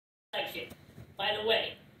By the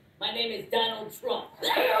way, my name is Donald Trump.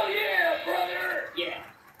 Hell yeah, brother! Yeah,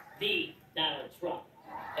 the Donald Trump.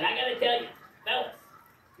 And I gotta tell you, fellas,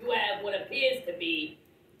 you have what appears to be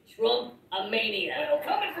Trump-a-mania. Well,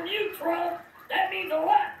 coming from you, Trump, that means a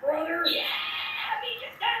lot, brother. Yeah, I mean,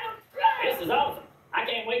 you're Donald Trump. This is awesome. I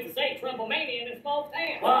can't wait to say Trump-a-mania in a small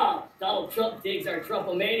town. Wow, Donald Trump digs our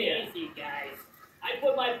Trump-a-mania. Easy, guys. I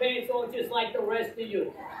put my pants on just like the rest of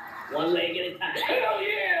you. One leg at a time. Hell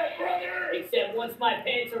yeah, brother! Except once my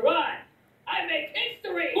pants are on, I make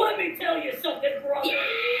history. Let me tell you something, brother. Yeah.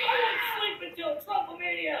 I won't sleep until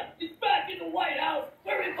Trump-a-mania is back in the White House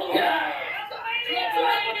where it belongs. Yeah. Trump-a-mania!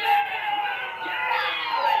 Trump-a-mania!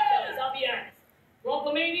 All right, fellas, I'll be honest.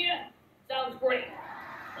 Trump-a-mania sounds great.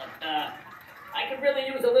 But, I could really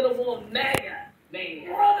use a little more MAGA-mania.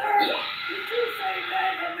 Brother! Yeah. Did you say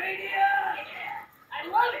MAGA-mania? Yeah. I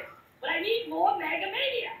love it, but I need more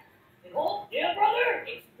MAGA-mania. And hope, Yeah, brother?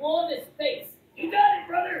 explore the space. You got it,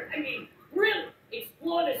 brother. I mean, really,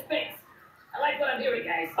 explore the space. I like what I'm hearing,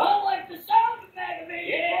 guys. I like the sound of MAGA-mania.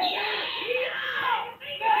 Yeah.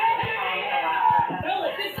 MAGA-mania!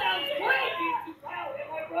 Fellas, this sounds great. Too loud, am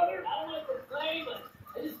I, brother? I don't want to complain, but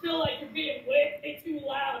I just feel like you're being way too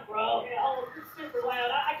loud, bro. Yeah, oh, you're super loud.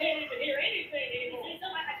 I can't even hear anything anymore. It's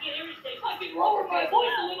not like I can't hear anything. I can lower my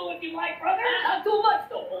voice a little if you like, brother. Not too much,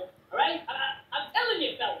 though. All right? I'm telling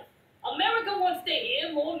you, fellas. America wants to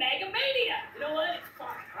hear more MAGA-mania. You know what? It's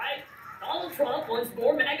fine, right? Donald Trump wants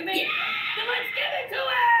more MAGA-mania. Yeah. Then let's give it to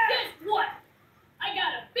him! Guess what? I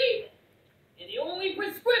got a fever. And the only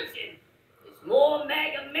prescription is more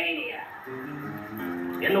MAGA-mania.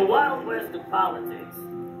 In the wild west of politics,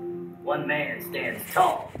 one man stands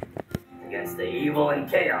tall against the evil and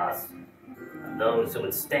chaos of those who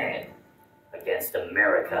would stand against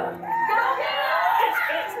America. This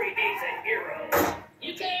country needs a hero.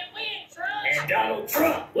 You can't win, Trump! And Donald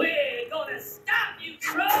Trump We're gonna stop you,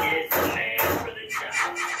 Trump! is the man for the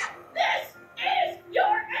job. This is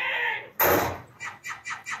your end!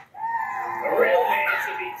 A real man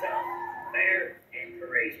should be tough, fair, and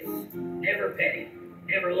courageous. Never petty,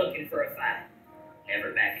 never looking for a fight,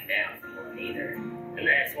 never backing down from one either. And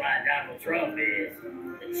that's why Donald Trump is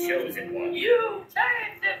the chosen one. You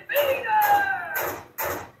can't defeat us!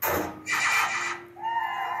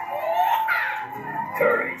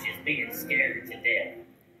 Courage is being scared to death.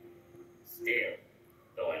 Still,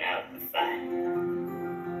 going out and fight.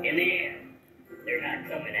 In the end, they're not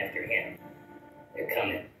coming after him. They're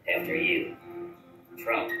coming after you.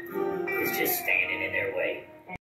 Trump is just standing in their way.